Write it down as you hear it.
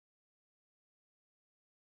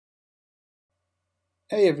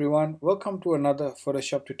Hey everyone, welcome to another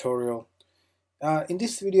Photoshop tutorial. In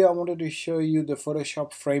this video I wanted to show you the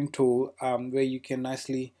Photoshop frame tool where you can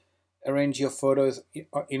nicely arrange your photos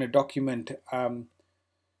in a document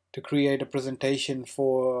to create a presentation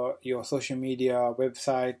for your social media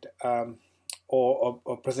website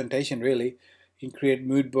or presentation really. You can create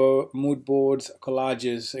mood boards,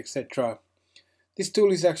 collages, etc. This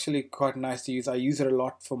tool is actually quite nice to use. I use it a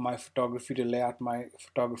lot for my photography to lay out my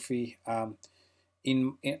photography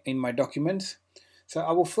in my documents. So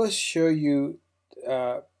I will first show you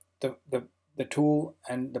uh, the tool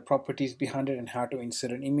and the properties behind it and how to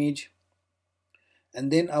insert an image,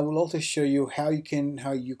 and then I will also show you how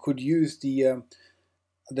you could use the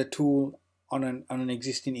tool on an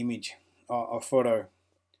existing image or photo.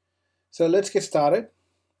 So let's get started.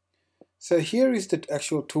 So here is the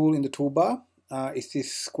actual tool in the toolbar. It's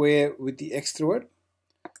this square with the X through it.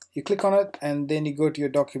 You click on it and then you go to your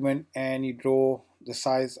document and you draw the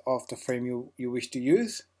size of the frame you wish to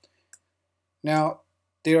use. Now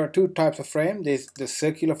there are two types of frame. There's the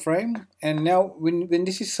circular frame, and now when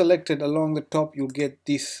this is selected along the top you'll get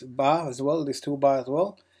this bar as well, this toolbar as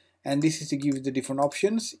well, and this is to give you the different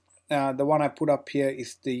options. The one I put up here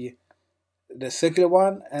is the circular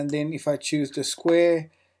one, and then if I choose the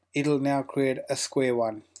square it'll now create a square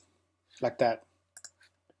one like that,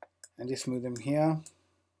 and just move them here.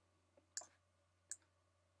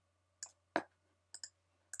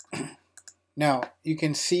 Now you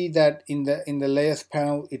can see that in the layers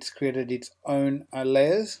panel it's created its own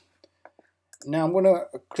layers. Now I'm going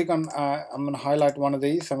to click on I'm going to highlight one of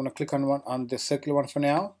these. I'm going to click on the circular one for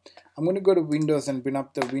now. I'm going to go to Windows and bring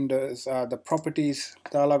up the Windows the properties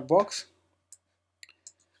dialog box.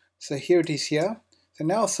 So here it is here. So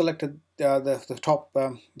now I've selected the top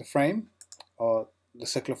the frame or the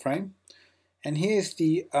circular frame, and here's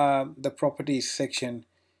the properties section.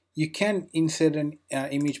 You can insert an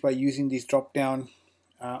image by using these drop down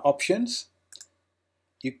options.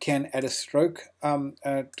 You can add a stroke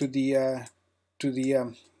to the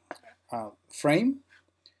frame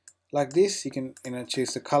like this. You can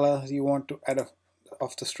choose the color you want to add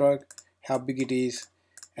of the stroke, how big it is,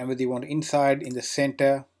 and whether you want inside, in the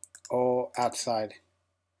center, or outside.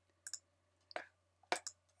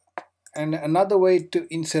 And another way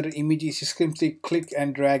to insert an image is you simply click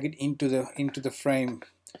and drag it into the frame.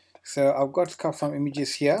 So I've got some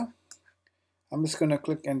images here. I'm just going to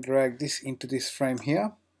click and drag this into this frame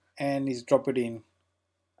here and just drop it in.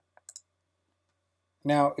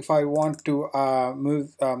 Now if I want to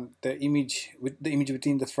move the image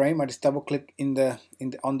within the frame, I just double click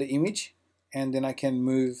on the image, and then I can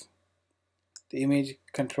move the image,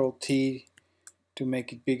 Control T to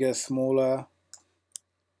make it bigger, smaller,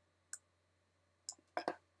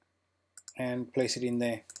 and place it in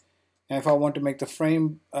there. Now if I want to make the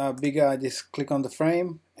frame bigger, I just click on the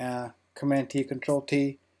frame, Command T, Control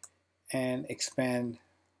T, and expand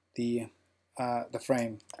the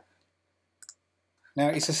frame. Now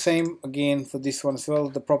it's the same again for this one as well.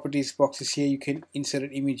 The properties box is here. You can insert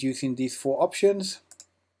an image using these four options.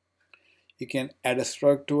 You can add a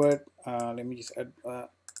stroke to it. Let me just add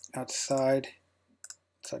outside,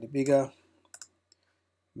 slightly bigger,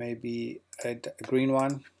 maybe add a green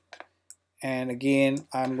one. And again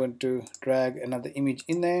I'm going to drag another image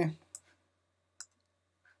in there.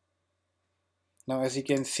 Now as you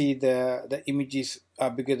can see the images are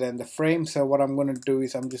bigger than the frame, so what I'm going to do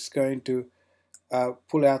is I'm just going to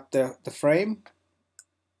pull out the frame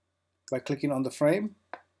by clicking on the frame,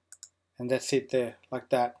 and that's it there, like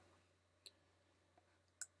that.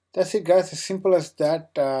 That's it guys, as simple as that,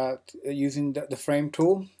 using the frame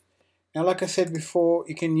tool. Now like I said before,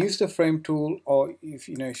 you can use the frame tool, or if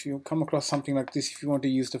you come across something like this, if you want to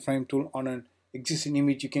use the frame tool on an existing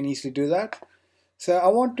image, you can easily do that. So I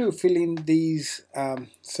want to fill in these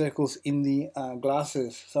circles in the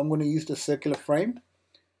glasses, so I'm going to use the circular frame.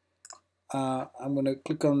 I'm going to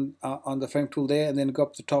click on the frame tool there, and then go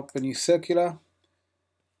up the top and use circular,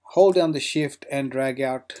 hold down the shift and drag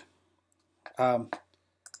out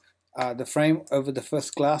the frame over the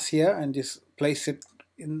first glass here, and just place it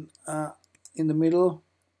in the middle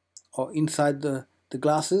or inside the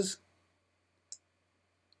glasses.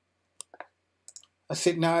 That's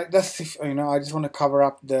it. Now that's I just want to cover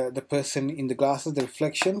up the person in the glasses, the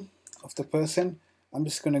reflection of the person. I'm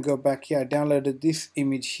just going to go back here. I downloaded this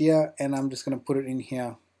image here, and I'm just going to put it in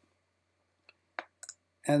here,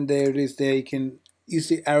 and there it is there. You can use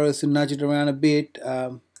the arrows to nudge it around a bit.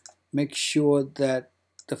 Make sure that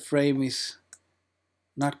the frame is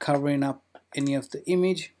not covering up any of the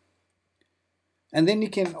image. And then you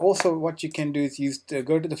can also, what you can do is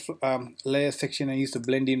go to the layer section and use the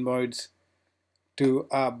blend in modes to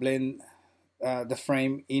blend the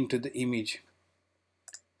frame into the image.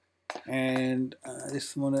 And I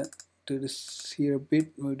just want to do this here a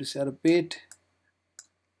bit, move this out a bit.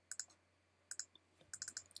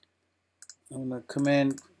 I'm going to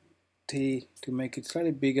Command T to make it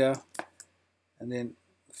slightly bigger, and then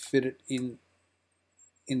fit it in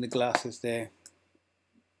the glasses there,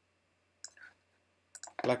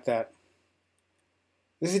 like that.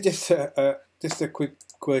 This is just a quick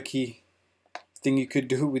quirky thing you could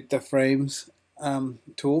do with the frames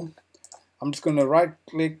tool. I'm just going to right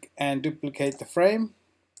click and duplicate the frame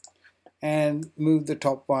and move the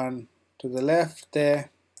top one to the left there.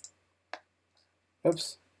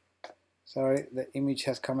 Oops, sorry, the image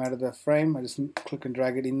has come out of the frame. I just click and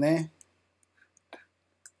drag it in there.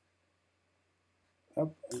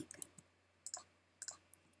 Up.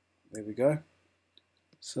 There we go.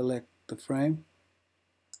 Select the frame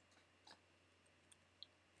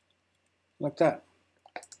like that.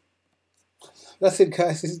 That's it,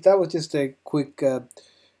 guys. That was just a quick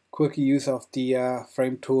quirky use of the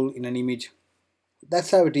frame tool in an image. That's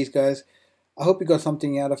how it is, guys. I hope you got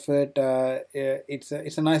something out of it.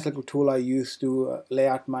 It's a nice little tool I use to lay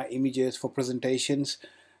out my images for presentations,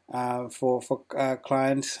 for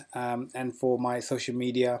clients, and for my social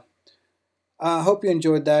media. I hope you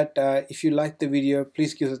enjoyed that. If you liked the video,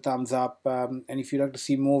 please give us a thumbs up, and if you'd like to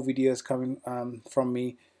see more videos coming from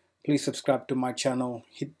me, please subscribe to my channel.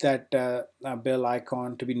 Hit that bell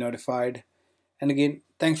icon to be notified. And again,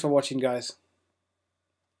 thanks for watching, guys.